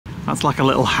That's like a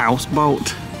little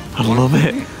houseboat. I love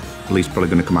it. Lee's probably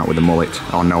going to come out with a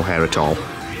mullet or no hair at all.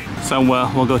 So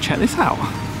we'll go check this out.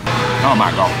 Oh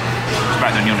my god, it's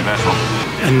better than Universal.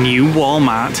 A new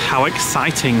Walmart, how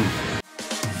exciting.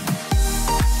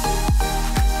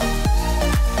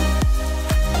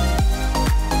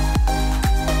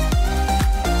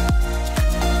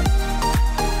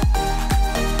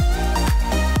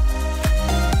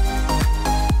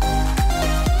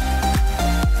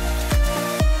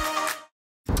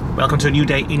 Welcome to a new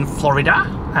day in Florida.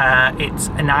 It's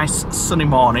a nice sunny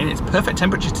morning. It's perfect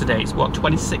temperature today. It's what,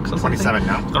 26 or something? 27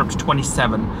 now. It's gone up to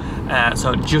 27.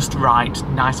 So just right,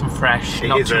 nice and fresh. It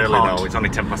is early though, it's only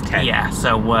 10 past 10. Yeah,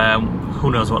 so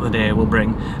who knows what the day will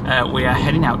bring. We are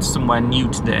heading out to somewhere new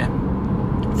today.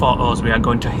 For us, we are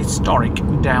going to historic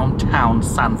Downtown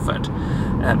Sanford.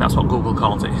 That's what Google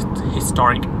calls it,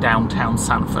 historic Downtown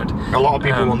Sanford. A lot of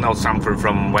people will know Sanford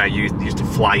from where you used to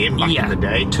fly in back in the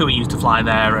day. We used to fly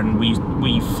there, and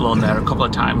we've flown there a couple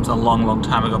of times a long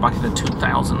time ago, back in the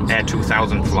 2000s. Air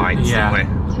 2000 flights, yeah.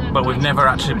 Didn't we? But we've never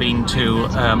actually been to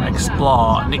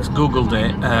explore. Nick's Googled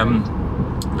it.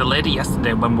 The lady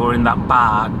yesterday, when we were in that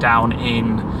bar down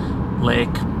in Lake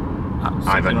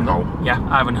Ivanhoe. Yeah,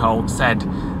 Ivanhoe, said,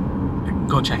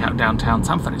 go check out Downtown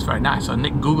Sanford, it's very nice. So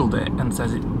Nick Googled it and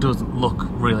says it does look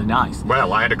really nice.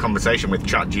 Well, I had a conversation with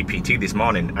ChatGPT this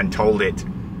morning and told it,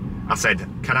 I said,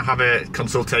 can I have a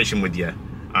consultation with you?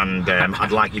 And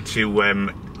I'd like you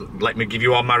to let me give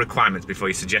you all my requirements before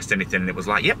you suggest anything. And it was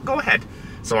like, yep, go ahead.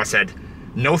 So I said,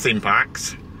 no theme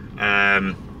parks.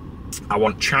 I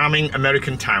want charming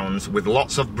American towns with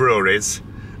lots of breweries,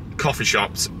 coffee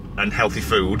shops, and healthy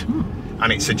food.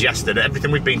 And it suggested everything.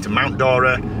 We've been to Mount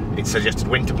Dora, it suggested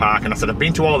Winter Park, and I said I've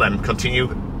been to all them, continue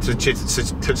to suggest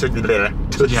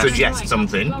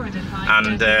something.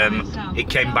 And it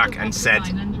came back and said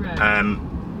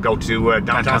go to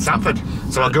Downtown Sanford.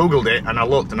 So I Googled it and I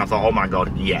looked and I thought, oh my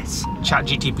god, yes.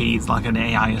 ChatGPT is like an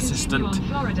AI assistant,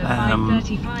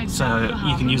 so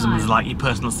you can use them as like your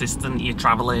personal assistant, your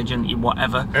travel agent, your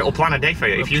whatever. It'll plan a day for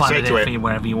you. If you say to it,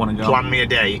 wherever you want to go, plan me a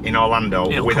day in Orlando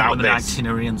without with an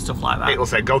itinerary and stuff like that. It'll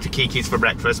say go to Kiki's for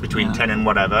breakfast between 10 and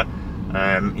whatever.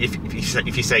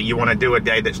 If you say you want to do a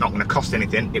day that's not going to cost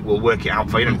anything, it will work it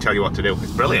out for you and tell you what to do.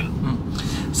 It's brilliant.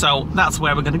 So that's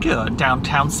where we're going to go,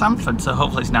 Downtown Sanford. So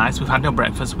hopefully it's nice. We've had no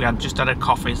breakfast. We just had a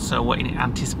coffee, so we're in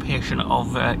anticipation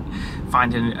of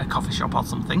finding a coffee shop or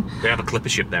something. They have a clipper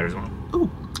ship there as well.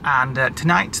 Ooh. And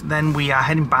tonight, then we are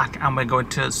heading back and we're going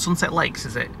to Sunset Lakes,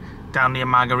 is it? Down near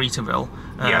Margaritaville,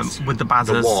 yes, with the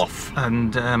Bazzas, the wharf,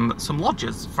 and some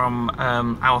lodgers from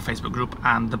our Facebook group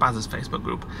and the Bazza's Facebook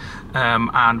group,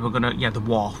 and we're gonna, the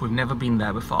wharf. We've never been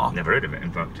there before. Never heard of it, in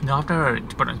fact. No, I've never heard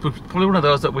it, but it's probably one of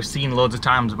those that we've seen loads of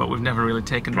times, but we've never really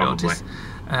taken notice.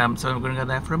 So we're gonna go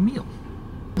there for a meal.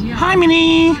 Hi,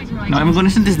 Minnie. No, I'm going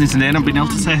to Disney today, and I've been able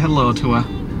to say hello to her.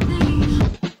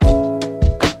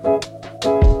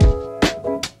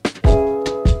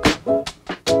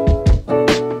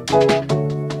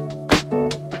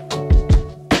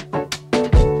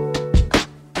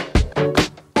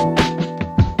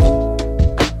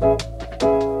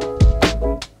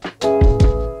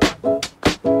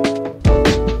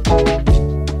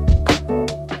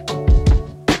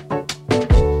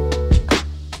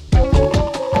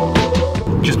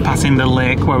 Passing the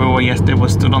lake where we were yesterday, we're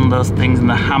stood on those things and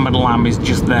the hammered lamb is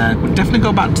just there. We'll definitely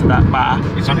go back to that bar.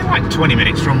 It's only like 20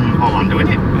 minutes from Orlando,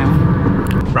 isn't it?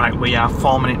 Yeah. Right, we are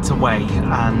 4 minutes away,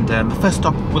 and the first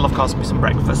stop will of course be some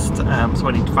breakfast, so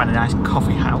we need to find a nice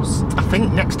coffee house. I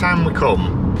think next time we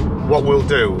come, what we'll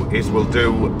do is we'll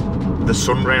do the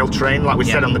Sunrail train, like we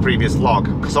said on the previous vlog,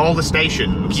 because all the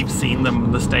stations, keep seeing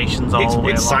them, the stations all the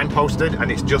way it's along. signposted,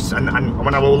 and it's just, and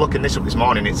when I was looking this up this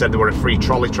morning, it said there were a free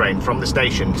trolley train from the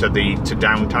station to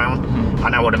downtown,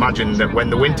 and I would imagine that when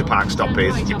the Winter Park stop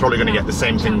is, you're probably going to get the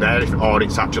same thing there, or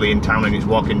it's actually in town and it's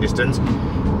walking distance.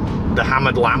 The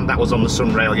hammered lamb, that was on the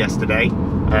Sunrail yesterday,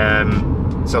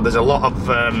 so there's a lot of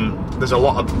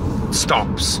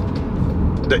stops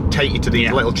that take you to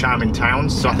these little charming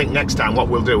towns. So I think next time what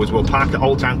we'll do is we'll park at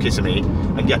Old Town Kissimmee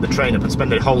and get the train up and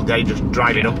spend the whole day just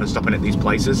driving up and stopping at these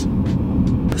places.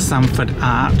 The Sanford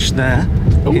Arch there.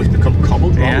 Oh, it's become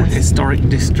cobbled. Yeah, historic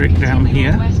district down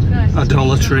here. A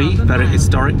Dollar Tree, very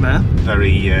historic there.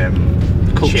 Very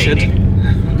cultured.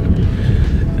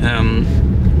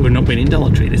 We've not been in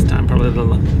Dollar Tree this time, probably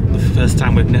the first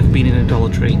time we've never been in a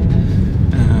Dollar Tree.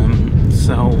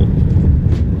 So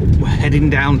we're heading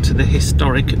down to the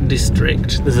historic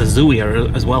district. There's a zoo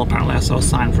here as well, apparently. I saw a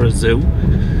sign for a zoo.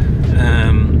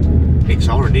 It's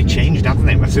already changed, hasn't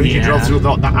it? As soon as you drove through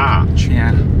that arch,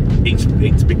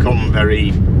 it's become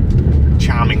very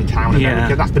charming town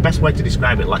America. That's the best way to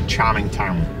describe it, like charming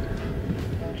town.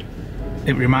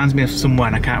 It reminds me of somewhere,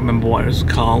 and I can't remember what it was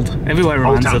called. Everywhere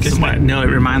reminds me of somewhere. No, it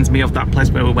reminds me of that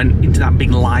place where we went into that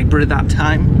big library that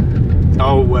time.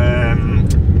 Oh,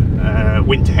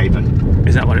 Winter Haven.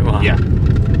 Is that what it was? Yeah.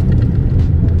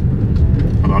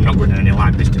 Well, I'm not going to any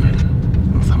libraries today.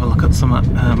 Let's have a look at some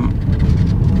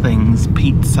things.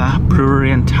 Pizza,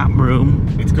 brewery and tap room.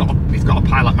 It's got a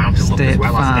Pilot Mountain look as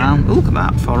well, hasn't it? Oh, look at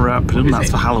that for I presume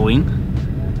that's for Halloween.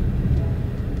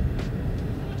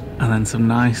 And then some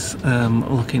nice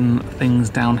looking things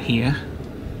down here.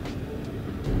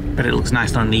 But it looks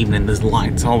nice on an evening. There's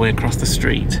lights all the way across the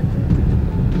street.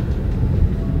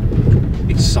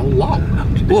 It's so long.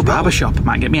 Oh, a barber shop. I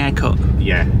might get my hair cut.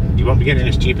 Yeah, you won't be getting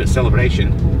as cheap at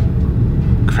Celebration.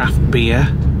 Craft beer.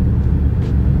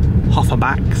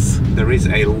 Hofferbacks. There is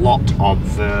a lot of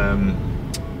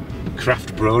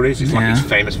craft breweries. It's like it's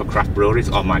famous for craft breweries.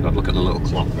 Oh my god, look at the little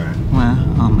clock there. Well,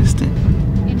 I missed it.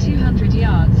 In 200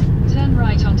 yards, turn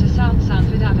right onto South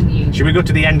Sanford Avenue. Should we go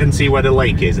to the end and see where the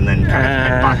lake is and then kind of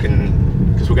head back,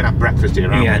 and because we're going to have breakfast here,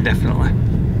 aren't we? Yeah, definitely.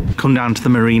 Come down to the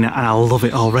marina and I love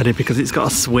it already because it's got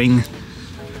a swing,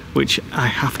 which I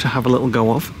have to have a little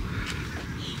go of.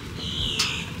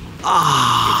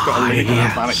 Ah, it's got a lid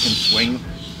that can swing.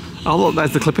 Oh look,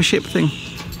 there's the clipper ship thing.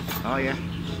 Oh yeah.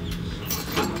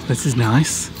 This is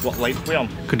nice. What lake are we on?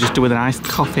 Could just do with an iced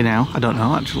coffee now. I don't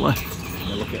know actually.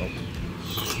 Yeah, look it up.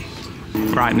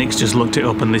 Right, Nick's just looked it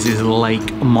up and this is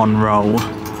Lake Monroe.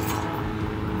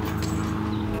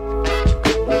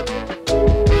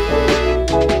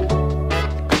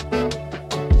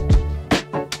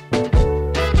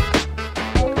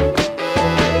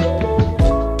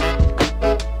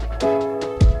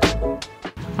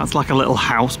 That's like a little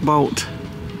houseboat.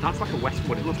 That's like a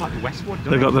Westwood. It looks like a Westwood,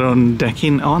 doesn't They've got their own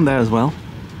decking on there as well.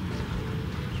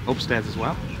 Upstairs as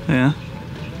well. Yeah.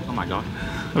 Oh my god.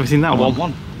 Have you seen that one? I want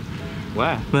one.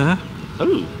 Where? There.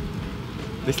 Oh.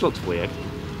 This looks weird.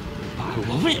 I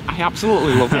love it. I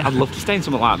absolutely love it. I'd love to stay in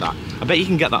something like that. I bet you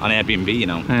can get that on Airbnb, you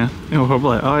know. Yeah. Oh,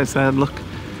 probably. Oh, it said, look.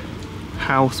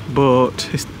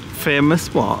 Houseboat. It's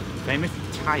famous what? Famous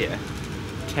Taya.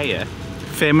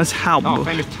 Famous houseboat. Oh,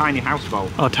 famous tiny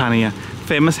houseboat. Oh, tiny, yeah.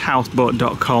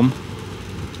 Famoushouseboat.com.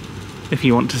 If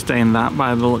you want to stay in that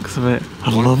by the looks of it.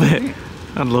 I'd love it.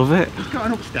 I'd love it. It's got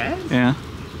an upstairs. Yeah.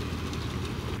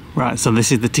 Right, so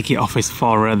this is the ticket office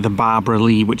for the Barbara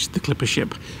Lee, which is the clipper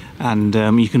ship. And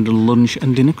you can do lunch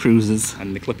and dinner cruises.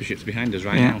 And the clipper ship's behind us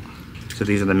right now. So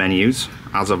these are the menus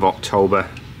as of October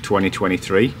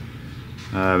 2023.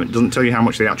 It doesn't tell you how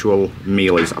much the actual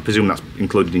meal is. I presume that's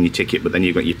included in your ticket, but then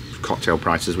you've got your cocktail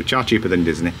prices, which are cheaper than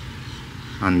Disney.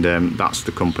 And that's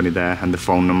the company there, and the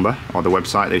phone number, or the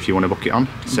website if you want to book it on,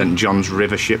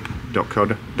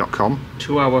 stjohnsrivership.co.com.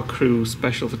 2-hour cruise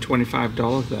special for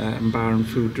 $25 there, and bar and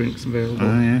food drinks available.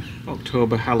 Oh yeah.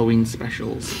 October Halloween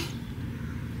specials.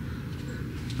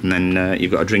 And then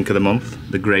you've got a drink of the month,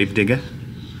 the Grave Digger,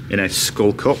 in a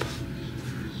skull cup.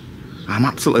 I'm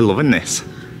absolutely loving this.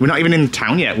 We're not even in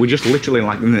town yet. We're just literally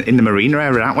like in the marina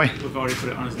area, aren't we? We've already put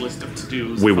it on his list of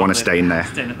to-dos. We want to stay in there.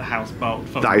 Staying at the houseboat.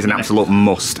 That is an absolute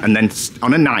must. And then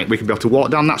on a night, we could be able to walk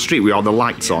down that street with all the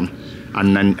lights on,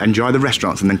 and then enjoy the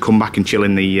restaurants, and then come back and chill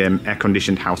in the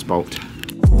air-conditioned houseboat.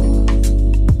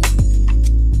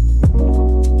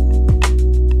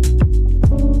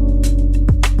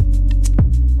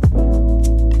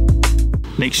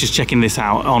 Nick's just checking this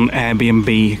out on Airbnb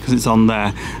because it's on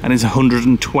there, and it's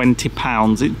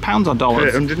 £120. Is it pounds or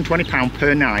dollars? £120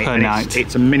 per night. Per night.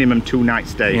 It's a minimum 2-night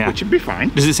stay, which would be fine.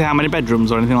 Does it say how many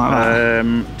bedrooms or anything like that?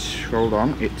 Hold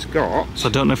on, it's got... So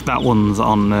I don't know if that one's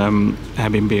on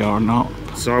Airbnb or not.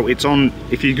 So it's on,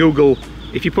 if you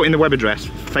put in the web address,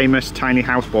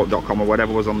 famoustinyhouseboat.com or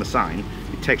whatever was on the sign,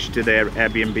 it takes you to their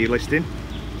Airbnb listing.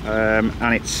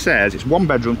 And it says it's 1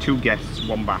 bedroom, 2 guests,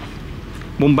 1 bath.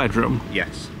 1 bedroom?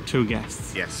 Yes. 2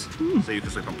 guests? Yes. So you can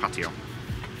sleep on patio.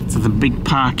 So the big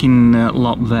parking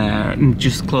lot there,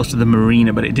 just close to the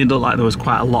marina, but it did look like there was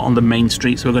quite a lot on the main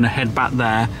street, so we're going to head back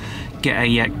there, get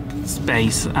a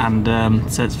space, and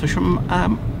search for some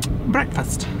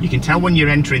breakfast. You can tell when you're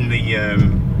entering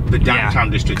the downtown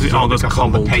district as well, because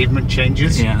all the pavement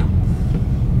changes. Yeah.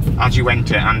 As you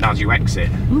enter and as you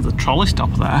exit. Oh, there's a trolley stop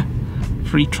there.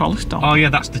 Free trolley stop. Oh yeah,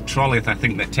 that's the trolley I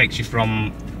think that takes you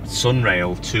from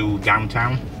Sunrail to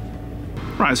downtown.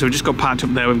 Right, so we've just got parked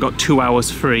up there. We've got 2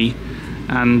 hours free,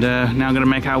 and now going to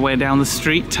make our way down the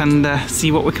street and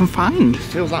see what we can find.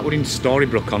 Feels like we're in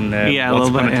Storybrooke on yeah, Once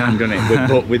Upon a Time, doesn't it?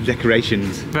 But with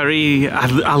decorations. Very.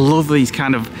 I love these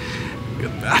kind of.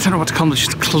 I don't know what to call them.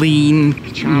 Just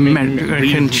clean, charming,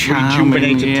 American, charming,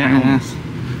 rejuvenated towns.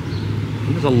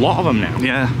 There's a lot of them now.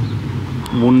 Yeah.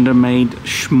 Wonder Made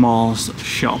Schmores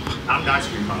Shop. And ice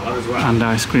cream parlour as well. And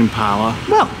ice cream parlour.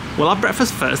 Well, we'll have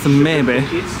breakfast first and maybe...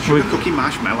 Sugar cookie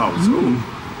marshmallows. Ooh.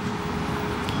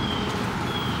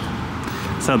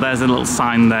 So there's a little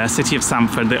sign there, City of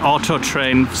Sanford, the auto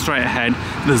train straight ahead,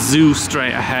 the zoo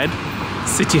straight ahead,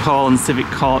 City Hall and Civic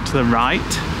Court to the right.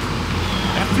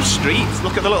 Every street,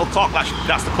 look at the little clock,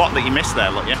 that's the clock that you missed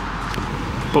there, look, yeah.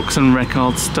 Books and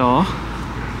record store.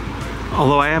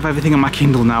 Although I have everything on my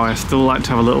Kindle now, I still like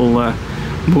to have a little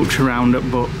mooch around at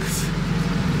books.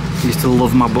 I used to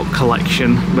love my book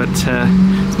collection, but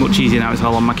it's much easier now, it's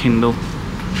all on my Kindle.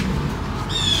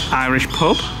 Irish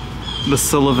pub, the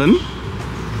Sullivan.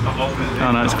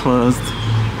 Oh no, it's closed.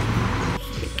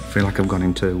 I feel like I've gone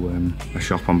into a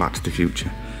shop on Back to the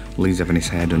Future. Leigh's having his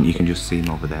hair done, you can just see him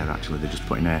over there actually, they're just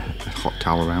putting a hot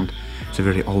towel around. It's a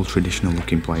very old traditional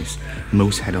looking place.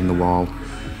 Moose head on the wall.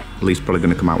 Leigh's probably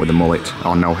going to come out with a mullet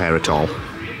or no hair at all.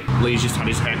 Leigh's just had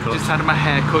his hair cut. Just had my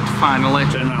hair cut finally.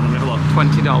 Turn around and have a look.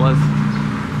 $20.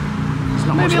 There's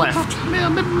not much left.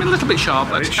 Maybe a little bit short.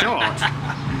 A bit short.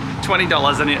 $20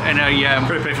 and a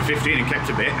could have paid for 15 and kept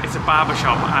a bit. It's a barber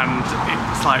shop and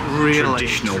it's like really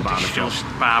traditional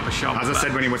barber shop. As I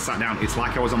said when he was sat down, it's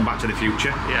like I was on Back to the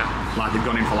Future. Yeah. Like they've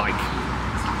gone in for like,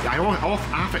 I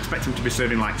half expect them to be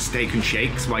serving like steak and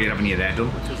shakes while you're having your hair done.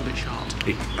 It feels a bit short.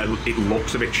 It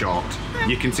looks a bit short.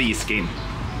 You can see your skin.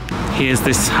 Here's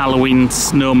this Halloween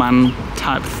snowman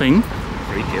type thing.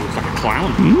 Freaky, it looks like a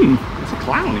clown. It's a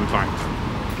clown in fact.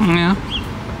 Yeah.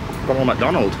 Ronald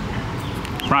McDonald.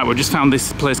 Right, we just found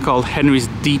this place called Henry's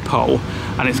Depot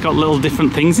and it's got little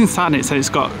different things inside it. So it's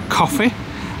got coffee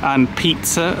and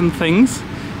pizza and things.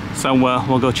 So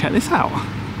we'll go check this out.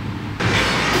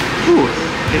 Ooh,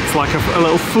 it's like a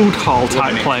little food hall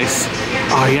type place.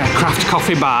 Oh yeah, craft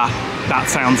coffee bar. That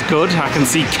sounds good. I can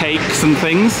see cakes and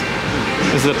things.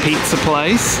 There's a pizza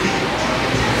place.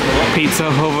 Pizza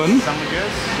oven.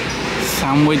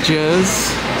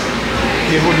 Sandwiches.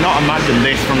 You would not imagine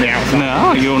this from the outside.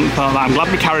 No, you wouldn't thought that. I'm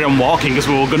glad we carried on walking because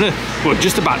we were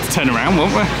just about to turn around,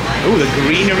 weren't we? Oh, the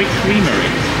Greenery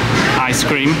Creamery. Ice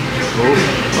cream. Oh.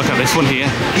 Look at this one here.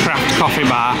 Craft coffee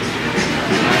bar.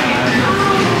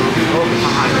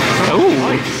 Oh.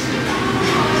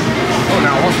 Oh,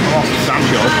 now I lost the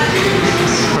Sancho.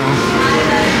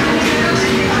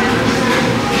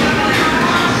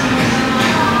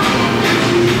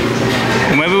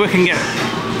 Maybe we can get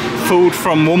food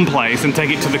from one place and take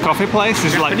it to the coffee place.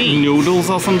 It's like noodles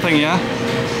or something, yeah?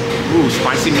 Ooh,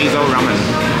 spicy miso ramen.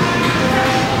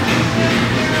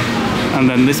 And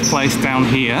then this place down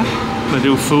here, they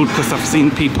do food because I've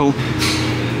seen people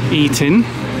eating.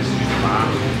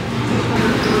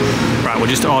 Right, we're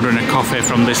just ordering a coffee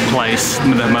from this place,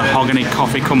 the Mahogany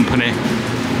Coffee Company,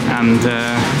 and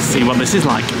see what this is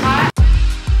like.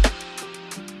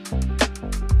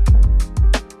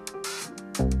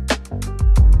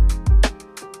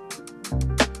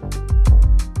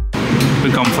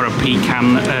 We've gone for a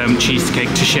pecan cheesecake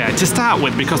to share to start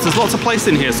with because there's lots of places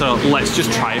in here, so let's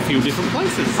just try a few different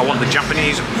places. I want the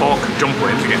Japanese pork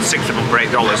dumplings, we get 6 of them for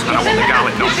 $8, and I want the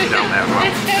garlic knots down there as well.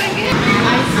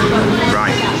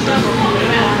 Right.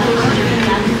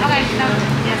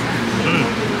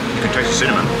 You can taste the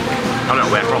cinnamon. I don't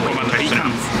know where from, but you can taste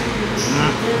cinnamon.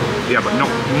 Yeah, but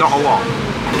not a lot.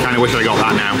 Kind of wish I got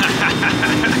that now.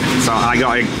 So I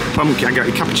got a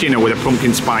cappuccino with a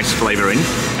pumpkin spice flavouring.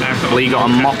 Leigh got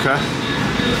a mocha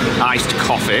iced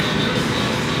coffee.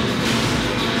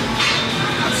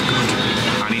 That's good.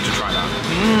 I need to try that.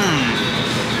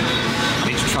 I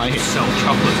need to try it. It's so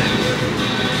chocolatey.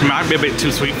 It might be a bit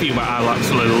too sweet for you, but I'll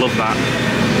absolutely love that.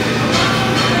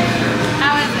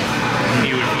 How is it?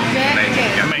 Beautiful.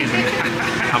 Amazing.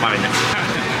 I'm having it.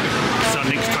 So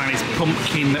Nick's trying his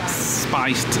pumpkin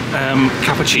spiced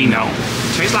cappuccino.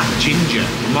 Tastes like ginger,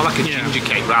 more like a ginger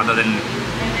cake rather than.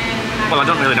 Well, I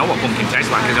don't really know what pumpkin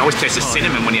tastes like because it always tastes of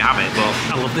cinnamon when you have it. But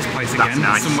I love this place that's again.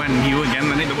 Nice. Somewhere new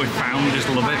again, that we've found. Just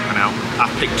love it. I know.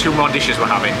 I've picked 2 more dishes we're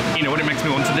having. You know what it makes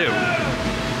me want to do?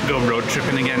 Go road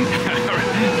tripping again.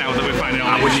 Now that we're finding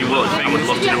all I wish you would. I would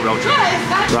love to do road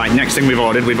tripping. Right, next thing we've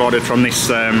ordered from this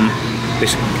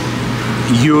this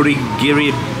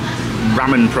Yurigiri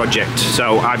ramen project.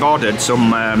 So I've ordered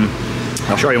some.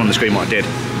 I'll show you on the screen what I did.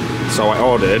 So I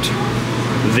ordered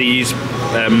these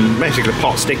basically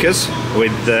pot stickers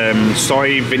with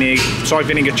soy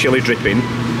vinegar chili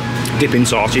dipping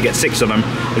sauce. You get 6 of them.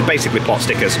 It's basically pot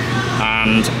stickers.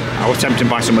 And I was tempted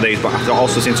by some of these, but I've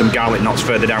also seen some garlic knots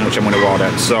further down which I'm going to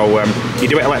order. So you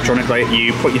do it electronically.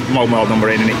 You put your mobile number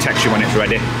in and it texts you when it's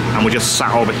ready. And we just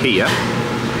sat over here.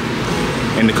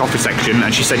 in the coffee section,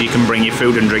 and she said you can bring your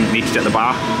food and drink and eat it at the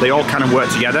bar. They all kind of work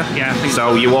together. Yeah, I think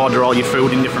so you order all your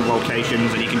food in different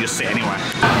locations and you can just sit anywhere.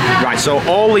 Right, so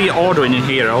all the ordering in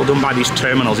here are all done by these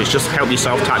terminals. It's just help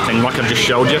yourself type thing like I've just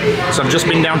showed you. So I've just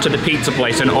been down to the pizza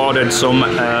place and ordered some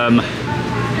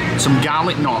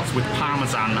garlic knots with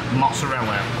parmesan,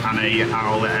 mozzarella and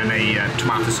a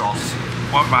tomato sauce.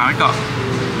 What have I got?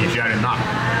 You're sharing that.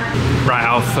 Right,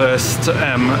 our first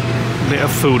bit of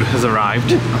food has arrived.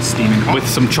 That's steaming hot. With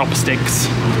some chopsticks.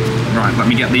 Right, let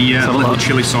me get the little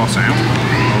chili sauce out.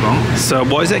 Hold on. So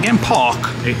what is it again? Pork?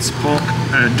 It's pork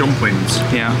dumplings.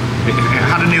 Yeah. It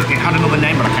had another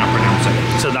name, but I can't pronounce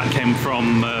it. So that came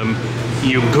from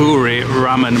Yuguri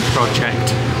Ramen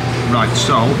Project. Right,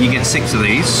 so you get 6 of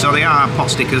these. So they are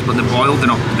pot stickers, but they're boiled. They're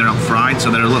not fried,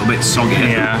 so they're a little bit soggy.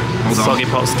 Yeah. Hold on. Soggy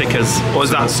pot stickers. What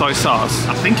is that? Soy sauce?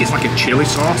 I think it's like a chili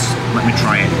sauce. Let me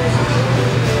try it.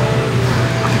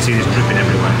 I can see this dripping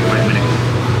everywhere. Wait a minute.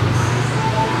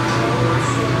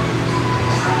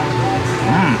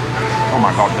 Oh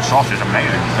my god, the sauce is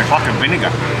amazing. It's like a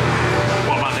vinegar.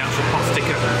 What about the actual pot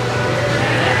sticker?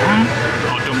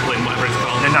 Or dumpling, whatever it's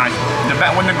called. They're nice. They're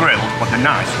better when they're grilled, but they're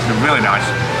nice. They're really nice.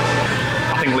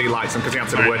 I think Lee likes them because he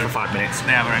answered the word for 5 minutes.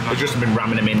 They are very good. We've just been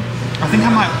ramming them in. I think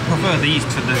I might prefer these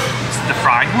to the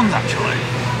fried ones actually.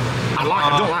 I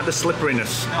don't like the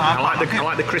slipperiness. I like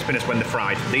the crispiness when they're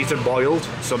fried. These are boiled,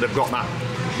 so they've got that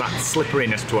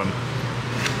slipperiness to them.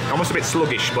 Almost a bit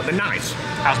sluggish, but they're nice.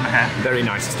 How's my hair? Very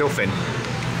nice, still thin.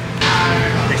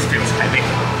 This feels heavy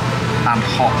and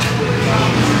hot.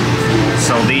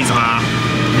 So these are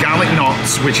garlic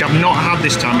knots, which I've not had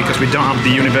this time because we don't have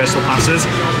the universal passes.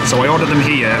 So I ordered them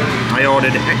here. I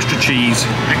ordered extra cheese,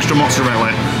 extra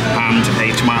mozzarella, and a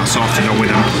tomato sauce to go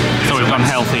with them. So we've gone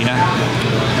healthy, yeah?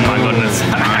 My goodness.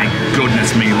 My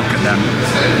goodness me, look at them.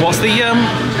 What's the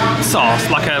sauce?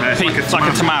 Like a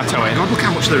tomato? God, look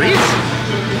how much there is.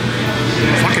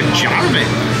 It's like a jar of it.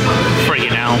 Friggin'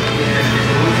 hell.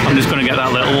 I'm just going to get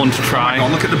that little one to try. Oh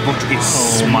look at the butter.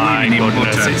 It's oh my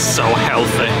goodness, butter. it's so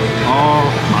healthy. Oh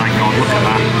my god, look at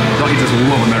that. Don't you just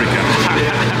love America?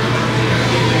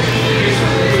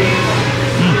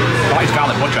 That is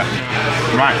garlic butter.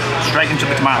 Right, straight into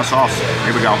the tomato sauce.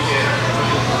 Here we go.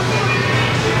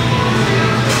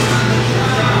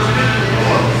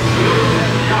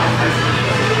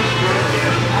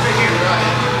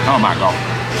 Oh my god.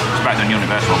 It's better than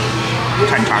Universal.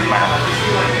 10 times better.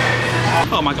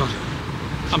 Oh my god.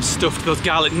 I'm stuffed with those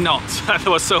garlic knots.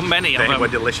 There were so many of them. They were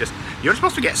delicious. You're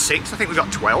supposed to get 6. I think we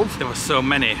got 12. There were so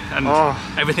many. And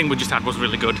everything we just had was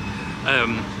really good.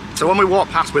 So when we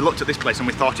walked past, we looked at this place and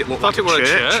we thought it looked like a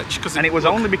church. And it was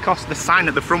only because the sign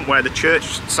at the front where the church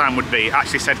sign would be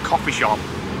actually said coffee shop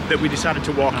that we decided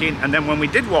to walk in. And then when we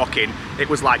did walk in, it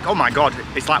was like, oh my god,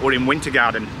 it's like we're in Winter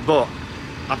Garden. But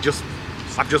I've just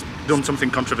done something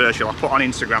controversial. I put on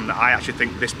Instagram that I actually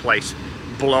think this place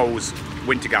blows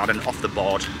Winter Garden off the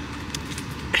board.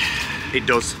 It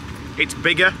does. It's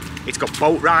bigger, it's got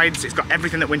boat rides, it's got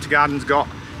everything that Winter Garden's got.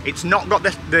 It's not got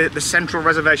the central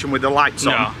reservation with the lights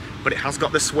on, but it has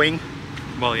got the swing.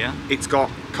 Well, yeah. It's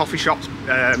got coffee shops.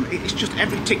 It's just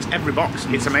ticks every box.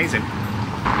 It's amazing.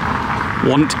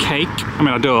 Want cake? I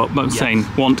mean, I don't, but I'm saying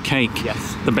want cake.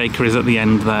 Yes. The bakery's at the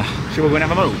end there. Should we go and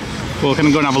have a move? Well, we're going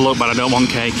to go and have a look, but I don't want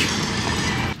cake.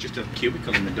 It's just a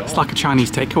cubicle in the door. It's like a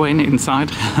Chinese takeaway, isn't it, inside?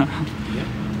 Yeah.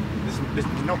 There's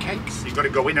no cakes. You've got to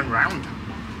go in and round.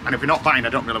 And if you're not buying, I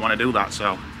don't really want to do that, so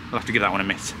I'll have to give that one a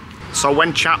miss. So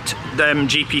when Chat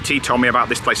GPT told me about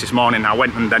this place this morning, I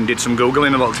went and then did some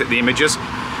Googling and looked at the images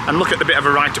and looked at a bit of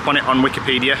a write-up on it on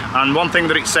Wikipedia. And one thing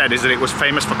that it said is that it was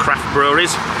famous for craft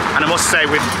breweries. And I must say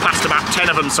we've passed about 10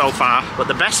 of them so far, but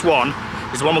the best one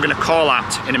is the one we're going to call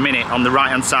at in a minute on the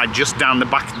right-hand side, just down the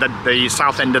back, the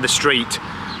south end of the street,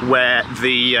 where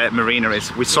the marina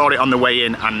is. We saw it on the way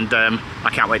in and I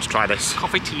can't wait to try this.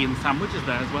 Coffee, tea and sandwiches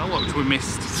there as well, which we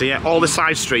missed. So yeah, all the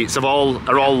side streets are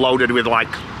all loaded with like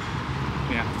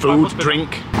food,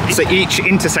 drink. So each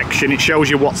intersection, it shows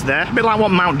you what's there. A bit like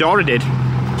what Mount Dora did.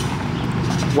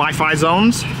 Wi-Fi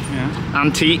zones,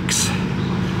 antiques,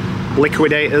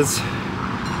 liquidators,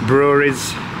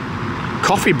 breweries,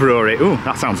 coffee brewery. Ooh,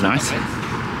 that sounds nice.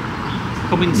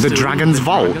 The Dragon's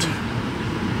Vault.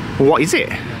 What is it?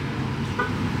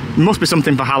 It must be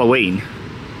something for Halloween.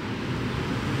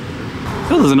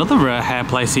 Oh, there's another hair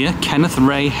place here, Kenneth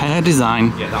Ray Hair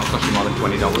Design. Yeah, that'll cost you more than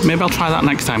 $20. Maybe I'll try that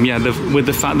next time. Yeah, with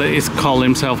the fact that it's called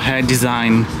himself Hair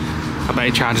Design, I bet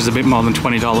he charges a bit more than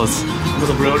 $20.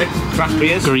 Another brewery, craft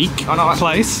beers. Greek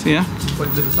place, yeah.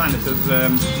 But there's a sign that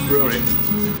says brewery.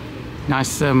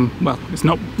 Nice. Well, it's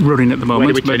not running at the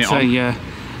moment, but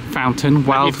fountain,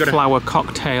 wildflower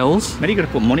cocktails. Maybe you've got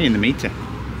to put money in the meter.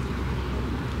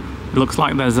 It looks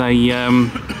like there's a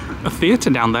theatre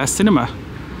down there, cinema.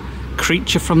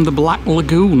 Creature from the Black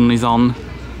Lagoon is on.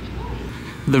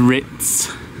 The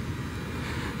Ritz.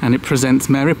 And it presents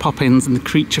Mary Poppins and the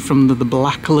Creature from the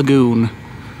Black Lagoon.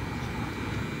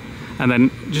 And then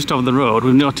just over the road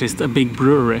we've noticed a big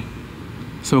brewery.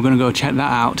 So we're going to go check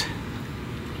that out.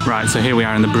 Right, so here we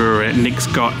are in the brewery. Nick's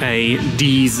got a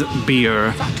D's beer.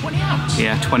 Is that 20 ounce?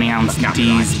 Yeah, 20 ounce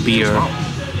D's beer.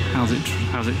 How's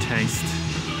it taste?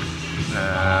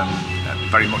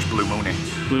 Very much Blue Moony.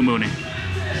 Blue Moony.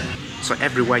 So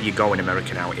everywhere you go in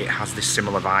America now, it has this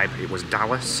similar vibe. It was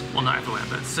Dallas. Well, not everywhere,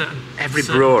 but certain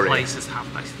brewery places have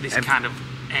this kind of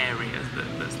area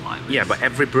that's like this. Yeah, but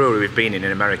every brewery we've been in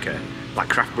America, like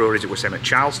craft breweries, it was same at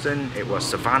Charleston, it was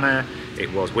Savannah,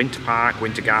 it was Winter Park,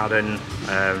 Winter Garden,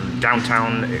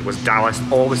 downtown, it was Dallas,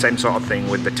 all the same sort of thing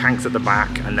with the tanks at the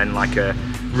back and then like a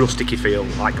rusticy feel,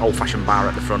 like old-fashioned bar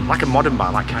at the front, like a modern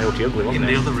bar, like Coyote Ugly, wasn't it?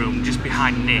 In the other room, just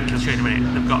behind Nick, I'll show you in a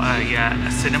minute, they've got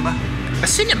a cinema. A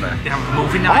cinema? They have a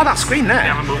movie night. Oh, that screen there? They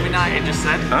have a movie night, it just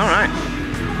said. Alright.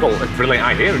 Well, a brilliant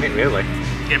idea, isn't it, really?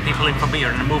 Get people in for beer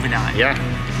and a movie night. Yeah.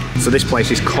 So this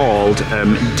place is called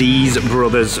D's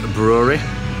Brothers Brewery,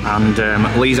 and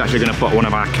Leigh's actually going to put one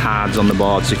of our cards on the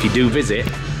board, so if you do visit,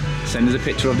 send us a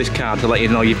picture of this card to let you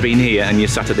know you've been here and you're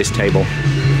sat at this table.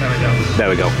 There we go. There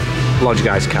we go. Lodge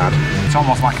Guys card. It's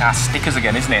almost like our stickers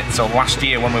again, isn't it? So last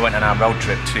year when we went on our road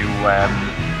trip to,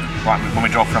 when we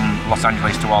drove from Los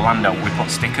Angeles to Orlando, we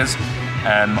put stickers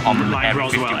on like Area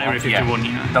Roswell, 51. Area 51,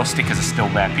 yeah. Those stickers are still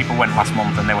there. People went last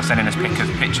month and they were sending us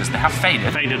pictures. They have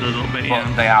faded. Faded a little bit, but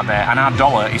yeah. they are there. And our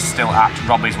dollar is still at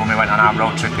Robbie's when we went on our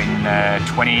road trip in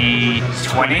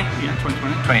 2020? Yeah,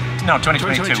 2020.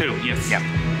 2022. Yes. Yep.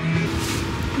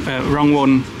 Wrong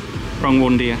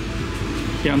one, dear.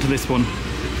 Get onto this one.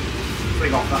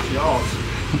 Bring off, that's yours.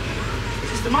 Is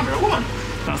this the man or a woman?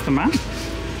 That's the man.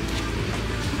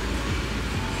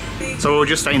 So we were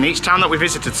just saying, each town that we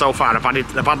visited so far, they've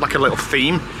had like a little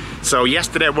theme. So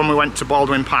yesterday when we went to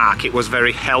Baldwin Park, it was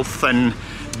very health and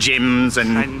gyms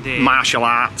and martial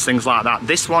arts, things like that.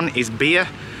 This one is beer,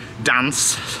 dance,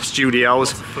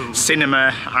 studios,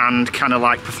 cinema, and kind of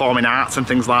like performing arts and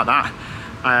things like that.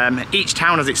 Each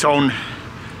town has its own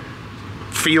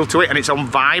feel to it and its own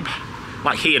vibe.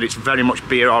 Like here, it's very much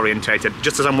beer orientated.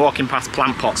 Just as I'm walking past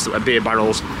plant pots that are beer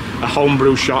barrels, a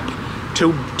homebrew shop,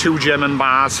 two German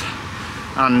bars,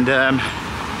 and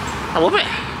I love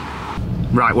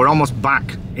it. Right, we're almost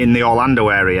back in the Orlando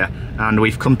area, and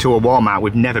we've come to a Walmart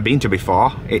we've never been to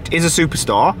before. It is a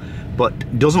superstore, but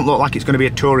doesn't look like it's going to be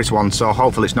a tourist one, so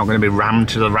hopefully it's not going to be rammed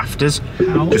to the rafters.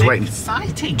 How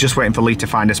exciting! Just waiting for Leigh to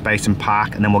find a space and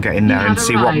park, and then we'll get in there and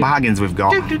see what bargains we've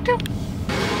got.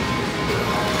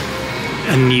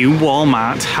 A new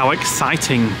Walmart, how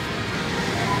exciting.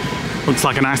 Looks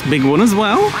like a nice big one as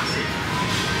well.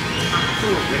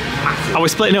 Are we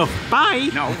splitting up? Bye!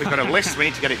 No, we've got a list, we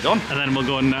need to get it done. And then we'll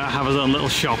go and have our own little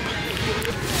shop.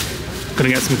 Gonna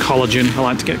get some collagen. I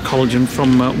like to get collagen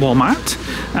from Walmart.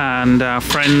 And our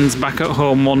friends back at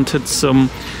home wanted some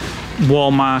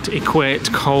Walmart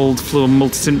Equate cold flu and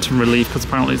multi-symptom relief, because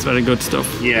apparently it's very good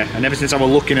stuff. Yeah, and ever since I was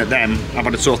looking at them, I've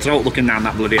had a sore throat looking down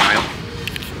that bloody aisle.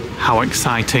 How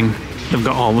exciting. They've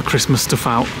got all the Christmas stuff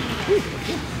out.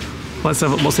 Let's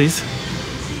have it. What's these?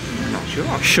 I'm not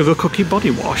sure. Sugar cookie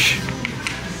body wash.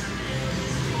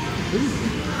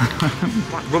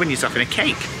 Like rubbing yourself in a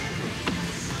cake.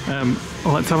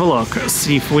 Well, let's have a look.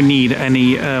 See if we need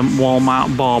any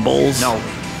Walmart baubles. No,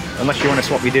 unless you want to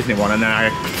swap your Disney one, and then I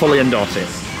fully endorse it.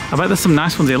 I bet there's some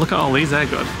nice ones here. Look at all these, they're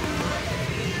good.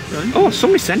 Oh,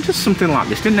 somebody sent us something like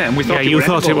this, didn't they? And we thought you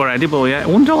thought it were edible, yeah.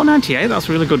 $1.98, that's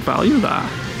really good value, that.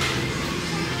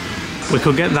 We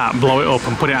could get that, blow it up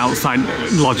and put it outside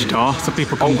lodge door so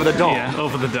people can... Over the door? Yeah,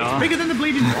 over the door. It's bigger than the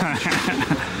bleeding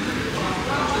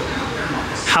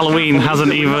Halloween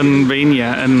hasn't even been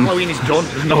yet, and Halloween is done,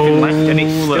 there's nothing left, and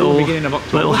it's still the beginning of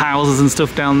October. Little houses and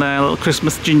stuff down there, little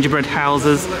Christmas gingerbread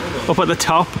houses up at the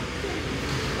top.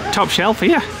 Top shelf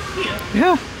here.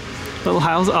 Yeah. Little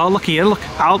house. Oh, look here, look.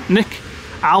 Nick,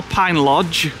 Alpine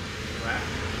Lodge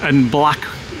and Black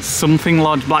something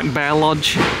Lodge, Black Bear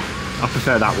Lodge. I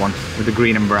prefer that one with the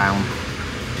green and brown.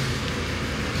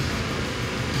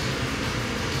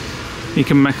 You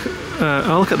can make.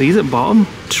 Oh, look at these at the bottom.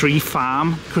 Tree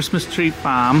farm, Christmas tree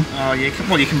farm. Oh, you can.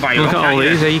 Well, you can buy your own. Look at all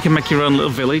these. Yeah, you can make your own little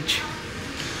village.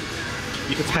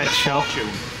 You can pet shop.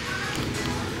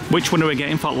 Which one are we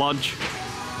getting for lodge?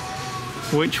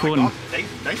 Which one? God,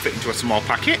 they fit into a small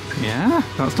packet. Yeah,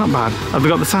 that's not bad. Have we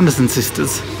got the Sanderson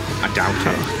sisters? I doubt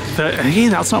it. Hey,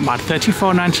 that's not bad.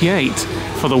 $34.98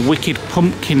 for the wicked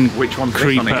pumpkin. Which one's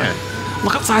creeper? this on here?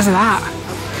 Look at the size of that.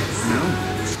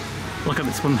 No. Look at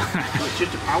this one. It's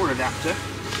just a power adapter.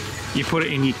 You put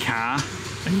it in your car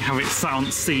and you have it sat on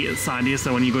the seat at the side of you,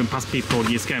 so when you're going past people,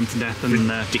 you scare them to death. And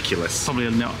ridiculous. Probably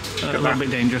not a little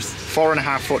bit dangerous.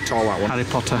 4.5 foot tall, that one. Harry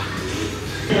Potter.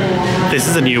 This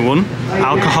is a new one.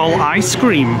 Alcohol ice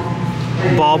cream.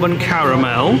 Bourbon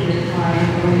caramel.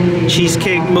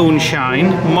 Cheesecake moonshine.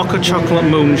 Mocha chocolate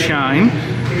moonshine.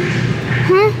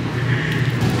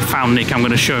 Found Nick. I'm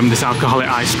going to show him this alcoholic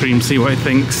ice cream, see what he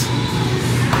thinks.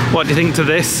 What do you think to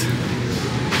this?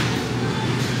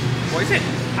 What is it?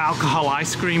 Alcohol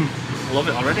ice cream. I love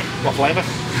it already. What flavour?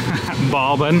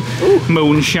 Bourbon.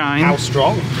 Moonshine. How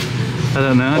strong? I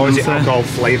don't know. Or is it alcohol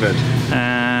flavoured?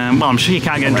 Well, I'm sure you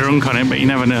can't get drunk on it, but you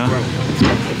never know.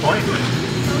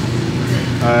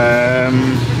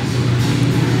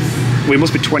 We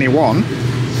must be 21.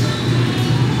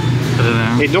 I don't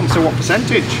know. It don't say what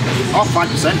percentage. Oh,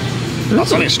 5%.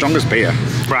 That's only as strong as beer.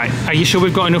 Right. Are you sure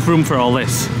we've got enough room for all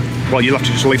this? Well, you'll have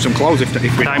to just leave some clothes if we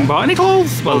haven't bought any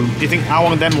clothes. Well, do you think how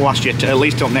long of them will last you to at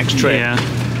least till next trip? Yeah.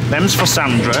 Them's for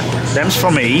Sandra. Them's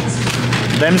for me.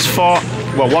 Them's for...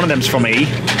 Well, one of them's for me.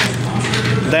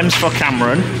 Them's for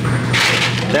Cameron.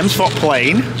 Them's for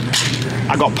plane.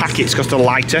 I got packets because they're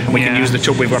lighter and we can use the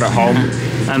tub we've got at home.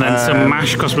 And then some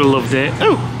mash because we loved it.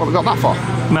 Oh, what have we got that for?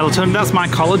 Melatonin, that's my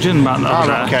collagen back there. Oh,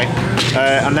 right, okay.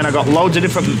 And then I got loads of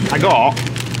different... I got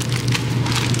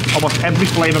almost every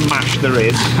flavour mash there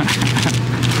is.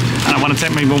 And I want to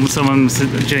take my mum some and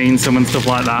Jane some and stuff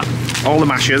like that. All the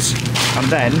mashes. And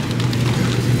then...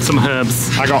 some herbs.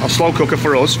 I got a slow cooker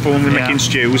for us for when we're making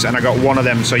stews, and I got one of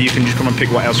them so you can just come and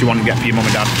pick what else you want to get for your mum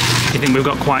and dad. Do you think we've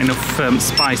got quite enough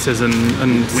spices and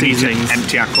seasonings? We need to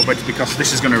empty our cupboards because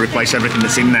this is going to replace everything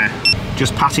that's in there.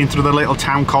 Just passing through the little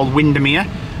town called Windermere,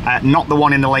 not the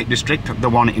one in the Lake District, the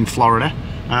one in Florida.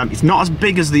 It's not as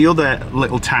big as the other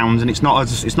little towns, and it's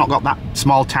not got that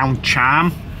small town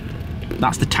charm.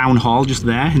 That's the town hall just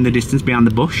there in the distance behind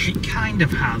the bush. It kind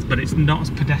of has, but it's not as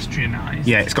pedestrianised.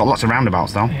 Yeah, it's got lots of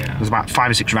roundabouts though. Yeah. There's about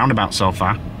 5 or 6 roundabouts so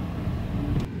far.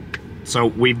 So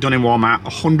we've done in Walmart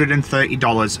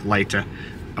 $130 later,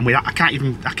 and I can't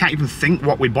even think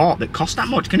what we bought that cost that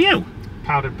much. Can you?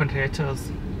 Powdered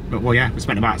potatoes. Well, yeah, we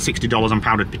spent about $60 on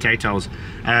powdered potatoes.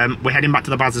 We're heading back to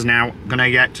the Bazzas now.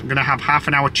 Gonna have half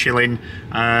an hour chilling,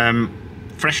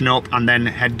 freshen up, and then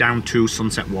head down to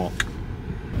Sunset Walk.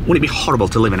 Wouldn't it be horrible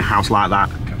to live in a house like that?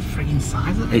 Look at the friggin'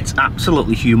 size of it. It's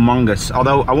absolutely humongous.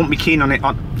 Although I won't be keen on it.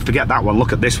 Forget that one.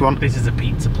 Look at this one. This is a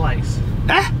pizza place.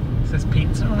 Eh? It says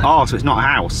pizza on it. Oh, so it's not a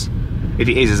house. If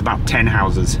it is, it's about 10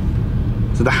 houses.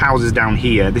 So the houses down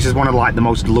here. This is one of like the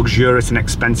most luxurious and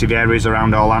expensive areas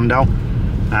around Orlando.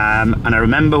 And I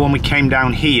remember when we came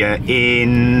down here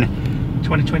in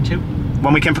 2022.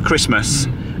 When we came for Christmas,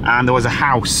 and there was a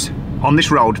house on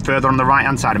this road further on the right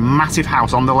hand side, a massive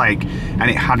house on the lake, and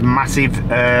it had massive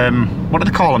what do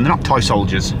they call them? They're not toy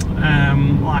soldiers.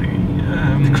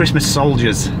 Christmas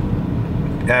soldiers.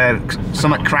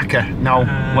 Summit cracker. No,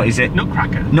 what is it?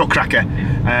 Nutcracker.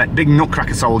 Nutcracker. Big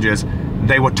nutcracker soldiers.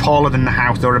 They were taller than the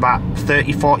house. They were about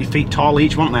 30-40 feet tall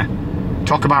each, weren't they?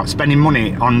 Talk about spending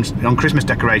money on Christmas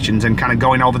decorations and kind of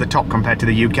going over the top compared to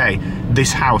the UK.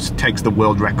 This house takes the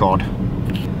world record.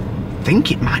 I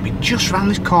think it might be just round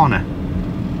this corner.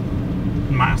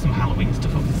 Might have some Halloween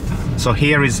stuff up this time. So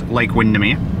here is Lake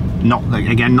Windermere. Not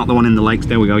the one in the lakes.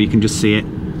 There we go. You can just see it.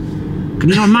 Can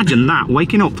you imagine that?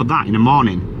 Waking up for that in the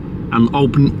morning and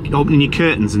opening your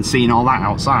curtains and seeing all that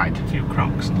outside. A few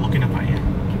crocs looking up at you.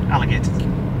 Alligators.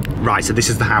 Right, so this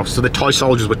is the house. So the toy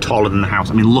soldiers were taller than the house.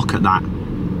 I mean, look at that.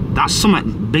 That's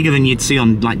something bigger than you'd see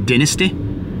on like Dynasty.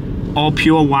 All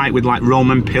pure white with like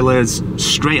Roman pillars,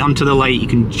 straight onto the lake. You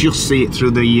can just see it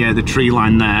through the tree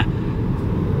line there.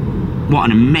 What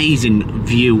an amazing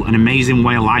view, an amazing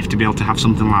way of life to be able to have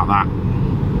something like that.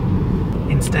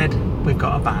 Instead, we've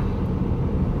got a van.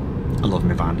 I love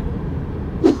my van.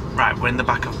 Right, we're in the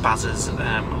back of Bazza's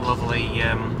lovely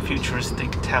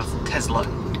futuristic Tesla.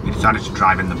 We decided to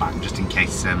drive in the back just in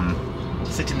case.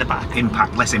 Sit in the back.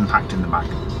 Less impact in the back.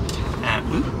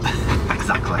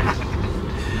 Exactly.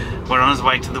 We're on our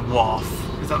way to the wharf.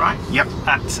 Is that right? Yep.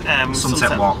 At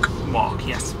Sunset Walk. Walk,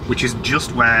 yes. Which is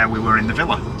just where we were in the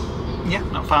villa. Yeah,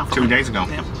 not far from 2 days ago.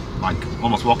 Yeah. Like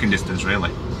almost walking distance,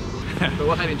 really.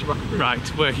 We're heading to Rock and Brews.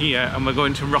 Right, we're here and we're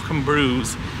going to Rock and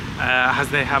Brews as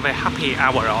they have a happy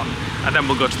hour on, and then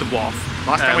we'll go to the wharf.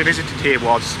 Last time we visited here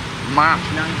was March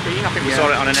 19. I think we saw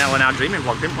it on an L&R Dreaming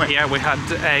vlog, didn't we? Yeah, we had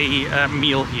a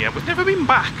meal here. We've never been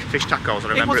back. Fish tacos, I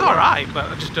remember. It was alright, but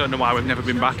I just don't know why we've never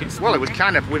been back. Well, it was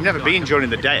kind of, we've never been during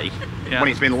the day when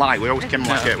it's been light. We always came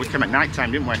like we came at night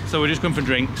time, didn't we? So we're just going for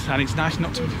drinks, and it's nice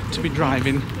not to be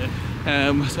driving,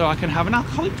 so I can have an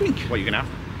alcoholic drink. What are you gonna have?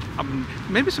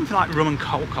 Maybe something like rum and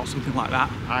coke or something like that.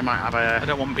 I might have a... I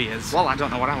don't want beers. Well, I don't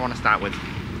know what I want to start with.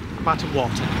 About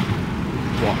water.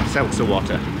 What? Seltzer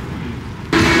water.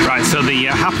 Right, so the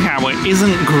happy hour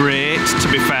isn't great, to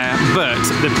be fair, but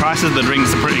the prices of the drinks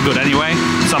are pretty good anyway.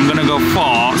 So I'm going to go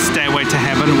for Stairway to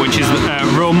Heaven, which is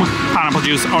rum, pineapple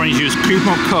juice, orange juice, cream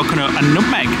milk, coconut and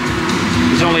nutmeg.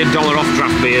 It's only $1 off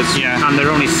draft beers, and they're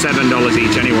only $7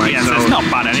 each anyway. Yeah, so it's not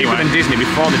bad anyway. Cheaper than Disney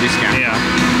before the discount. Yeah.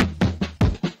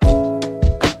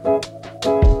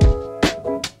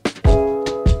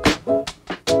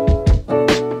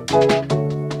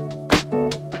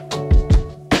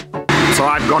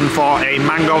 Gone for a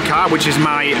mango car, which is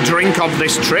my drink of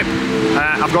this trip.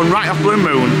 I've gone right off Blue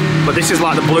Moon, but this is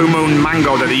like the Blue Moon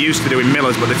mango that they used to do in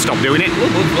Miller's, but they've stopped doing it.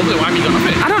 Lovely, why have you gone off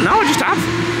it? I don't know, I just have.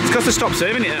 It's because they stopped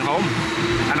serving it at home,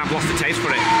 and I've lost the taste for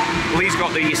it. Lee's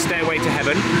got the Stairway to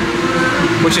Heaven,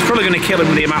 which is probably going to kill him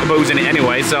with the amount of booze in it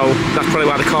anyway, so that's probably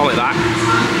why they call it that.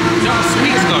 It's not as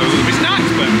sweet as though, it's nice,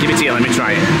 but... Give it to you, let me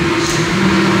try it.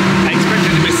 I expected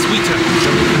it to be sweeter.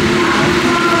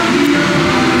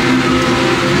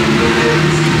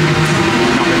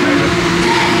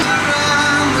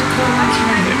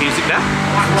 The music there.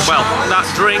 Well, that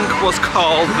drink was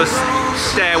called the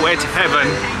Stairway to Heaven,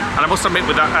 and I must admit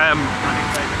with that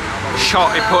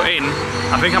shot it put in,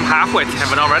 I think I'm halfway to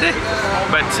heaven already.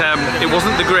 But it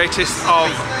wasn't the greatest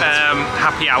of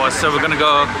happy hours, so we're going to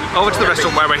go over to the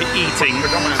restaurant where we're eating,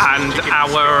 and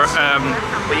our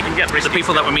the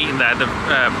people that we're meeting there, the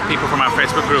people from our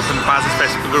Facebook group and the Bazza's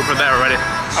Facebook group are there already.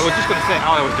 I was just going to say,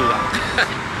 I always do that.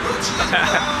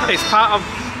 It's part of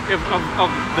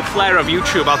the flair of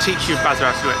YouTube. I'll teach you, Bazza,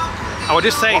 how to do it. I was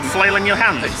just saying, flailing your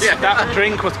hands. Yeah, that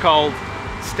drink was called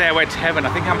Stairway to Heaven.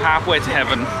 I think I'm halfway to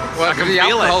heaven. Well, I can the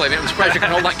feel alcohol it. in it, I'm surprised you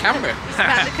can hold that camera.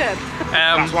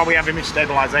 That's why we have image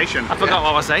stabilisation. I forgot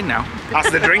what I was saying now. That's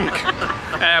the drink.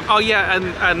 Oh yeah,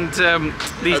 and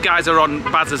these guys are on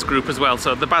Bazza's group as well,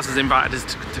 so the Bazza's invited us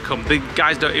to come. The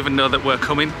guys don't even know that we're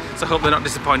coming, so I hope they're not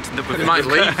disappointed that They might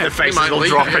leave. Their faces will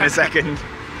drop in a second.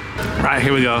 Right,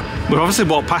 here we go. We've obviously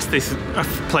walked past this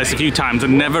place a few times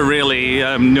and never really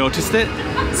noticed it,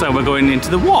 so we're going into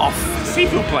the wharf.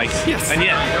 Seafood place. Yes. And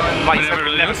yet, like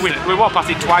we walked past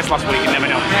it twice last week and never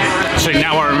know. Actually,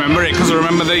 now I remember it because I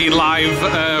remember the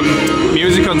live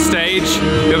music on stage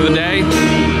the other day.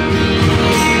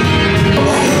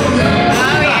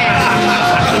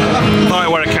 Thought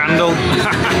it were a candle.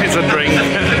 It's a drink.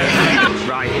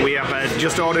 Right, we have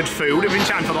just ordered food. We've been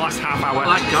chatting for the last half hour.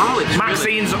 Like garlic.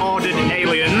 Maxine's ordered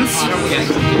aliens.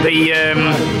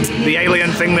 The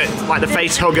alien thing that, like the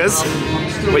face huggers,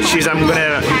 which is I'm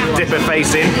gonna dip her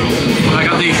face in. I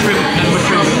got the shrimp and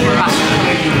mushroom pasta.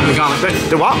 The garlic.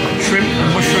 The what? Shrimp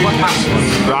and mushroom pasta.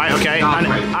 Right, okay. And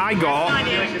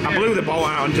I blew the bowl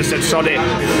out and just said sod it.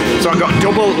 So I got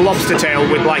double lobster tail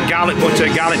with like garlic butter,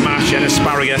 garlic mash and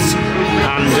asparagus.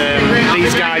 And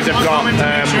these guys have got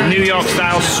New York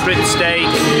style strip steak,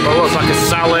 what looks like a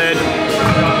salad.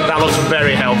 That looks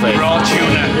very healthy. Raw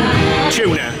tuna.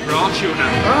 Tuna? Raw tuna.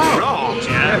 Oh. Raw?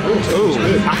 Yeah. Ooh.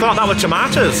 I thought that were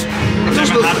tomatoes.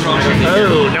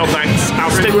 Oh, no thanks.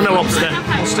 I'll stick with my lobster.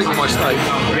 I'll stick with my steak.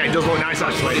 Yeah, it does look nice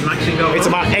actually. It's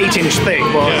about 8-inch thick,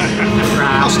 but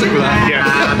I'll stick with that. yeah.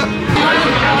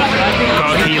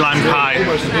 Got a key lime pie.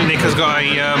 Nick has got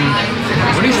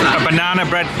a banana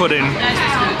bread pudding.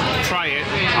 Try it.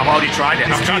 I've already tried it.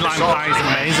 This I've key tried the lime sauce. pie is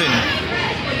amazing.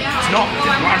 It's not.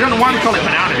 I don't know why they call it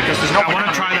banana because there's no. I want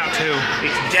to try that too.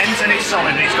 It's dense and it's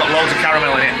solid and it's got loads of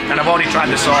caramel in it. And I've already tried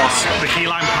the sauce. The key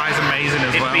lime pie is amazing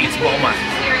as It well. beats Bulma.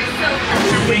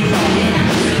 2 weeks.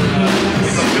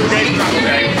 We've got 2 days travel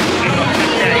day. We've got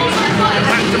 10 days.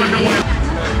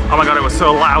 Oh my god, it was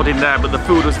so loud in there, but the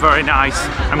food was very nice.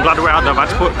 I'm glad we're out there. I've had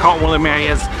to put cotton wool in my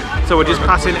ears. So we're just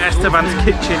passing Esteban's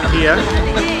kitchen here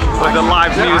with the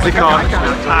live music on.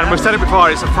 And we've said it before,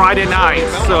 it's a Friday night,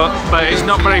 but it's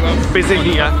not very busy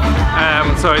here.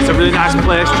 So it's a really nice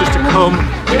place just to come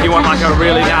if you want like a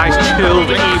really nice chilled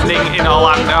evening in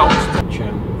Orlando.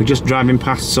 We're just driving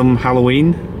past some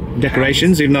Halloween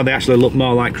decorations, even though they actually look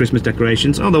more like Christmas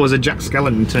decorations. Oh, there was a Jack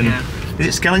Skellington. Yeah. Is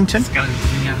it Skellington?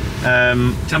 Skellington, yeah.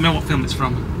 Tell me what film it's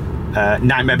from.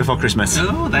 Nightmare Before Christmas.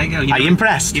 Oh, there you go. Are you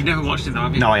impressed? You've never watched it though,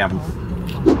 have you? No, I haven't.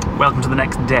 Welcome to the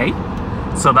next day.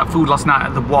 So that food last night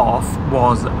at the wharf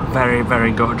was very,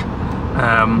 very good.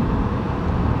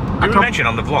 Did we mention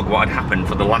on the vlog what had happened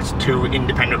for the last 2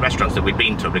 independent restaurants that we'd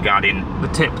been to regarding... the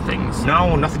tip things?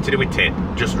 No, nothing to do with tip.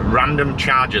 Just random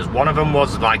charges. One of them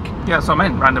was like... Yeah, so I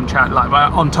meant random charge, like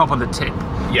on top of the tip.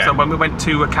 Yeah. So when we went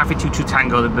to a Cafe Tutu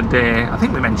Tango the day, I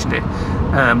think we mentioned it,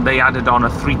 they added on a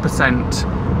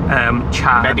 3%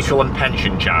 charge. Medical and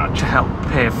pension charge. To help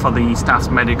pay for the staff's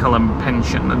medical and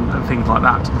pension and things like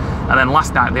that. And then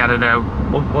last night they added a,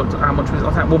 how much was it?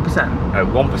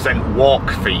 1%? 1% walk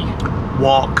fee.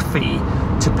 Walk fee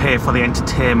to pay for the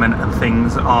entertainment and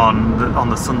things on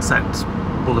the Sunset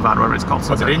Boulevard, whatever it's called.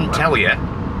 But they didn't tell you.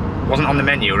 It wasn't on the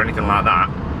menu or anything like that.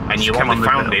 And you only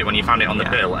found it when you found it on the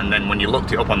bill, and then when you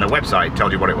looked it up on the website, it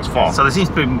told you what it was for. So there seems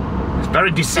to be... It's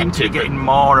very deceptive. Getting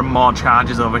more and more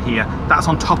charges over here. That's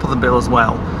on top of the bill as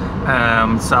well.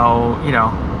 So, you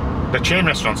know... The chain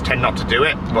restaurants tend not to do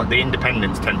it, but the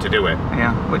independents tend to do it.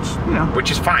 Yeah, which, you know...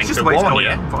 Which is fine. It's just if the way they it's warn going,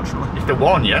 you, unfortunately. If they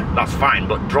warn you, that's fine,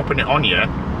 but dropping it on you,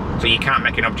 so you can't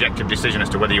make an objective decision as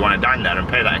to whether you want to dine there and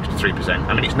pay that extra 3%.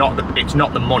 I mean, it's not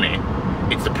the money,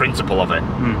 it's the principle of it.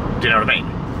 Do you know what I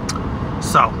mean?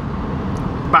 So,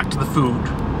 back to the food.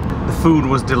 The food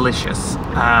was delicious.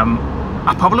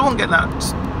 I probably won't get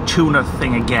that tuna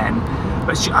thing again,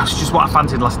 but it's just what I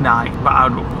fancied last night.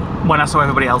 But when I saw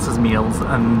everybody else's meals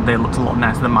and they looked a lot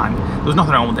nicer than mine, there was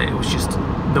nothing wrong with it. It was just,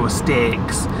 there were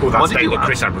steaks. Oh, that steak that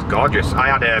Chris had was gorgeous. I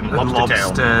had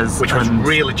lobster tail, which was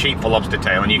really cheap for lobster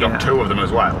tail, and you got 2 of them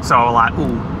as well. So I was like,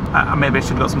 ooh, maybe I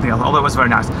should have got something else. Although it was very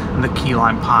nice, and the key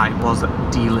lime pie was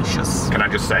delicious. Can I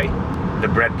just say, the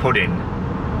bread pudding.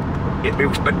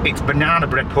 It's banana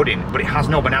bread pudding, but it has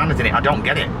no bananas in it. I don't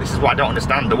get it. This is what I don't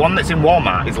understand. The one that's in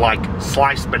Walmart is like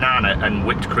sliced banana and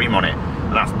whipped cream on it,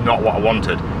 and that's not what I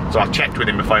wanted. So I checked with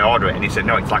him before I ordered it, and he said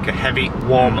no, it's like a heavy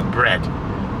warm bread.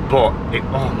 But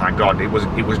oh my god, it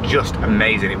was just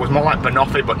amazing. It was more like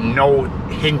banoffee, but no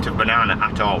hint of banana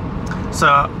at all. So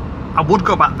I would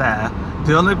go back there.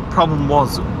 The only problem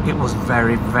was it was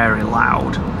very, very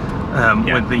loud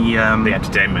with the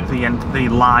entertainment, the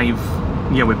live.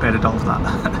 Yeah, we paid $1 for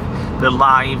that. The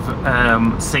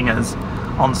live singers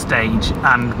on stage,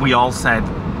 and we all said,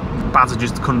 Bazza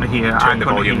just couldn't hear. Turn the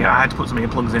volume down. I had to put some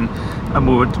earplugs in, and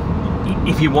we would.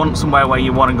 If you want somewhere where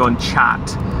you want to go and chat,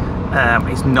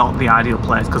 it's not the ideal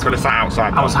place because could have sat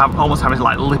outside. I was almost having to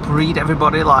like lip read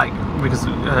everybody, like because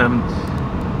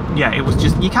yeah, it was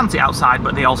just, you can sit outside,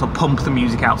 but they also pump the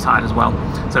music outside as well,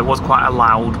 so it was quite a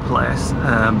loud place.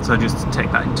 So just take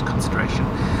that into consideration.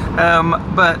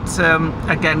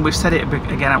 Again, we've said it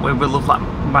again, we love that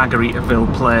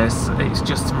Margaritaville place. It's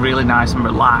just really nice and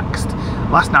relaxed.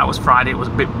 Last night was Friday, it was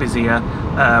a bit busier,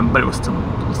 but it was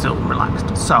still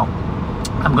relaxed. So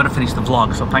I'm going to finish the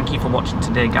vlog, so thank you for watching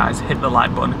today guys. Hit the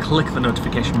like button, click the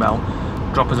notification bell,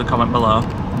 drop us a comment below,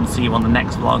 and see you on the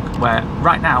next vlog, where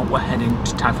right now we're heading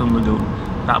to Typhoon Lagoon.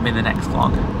 That'll be the next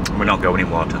vlog. We're not going in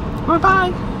water. Bye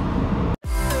bye.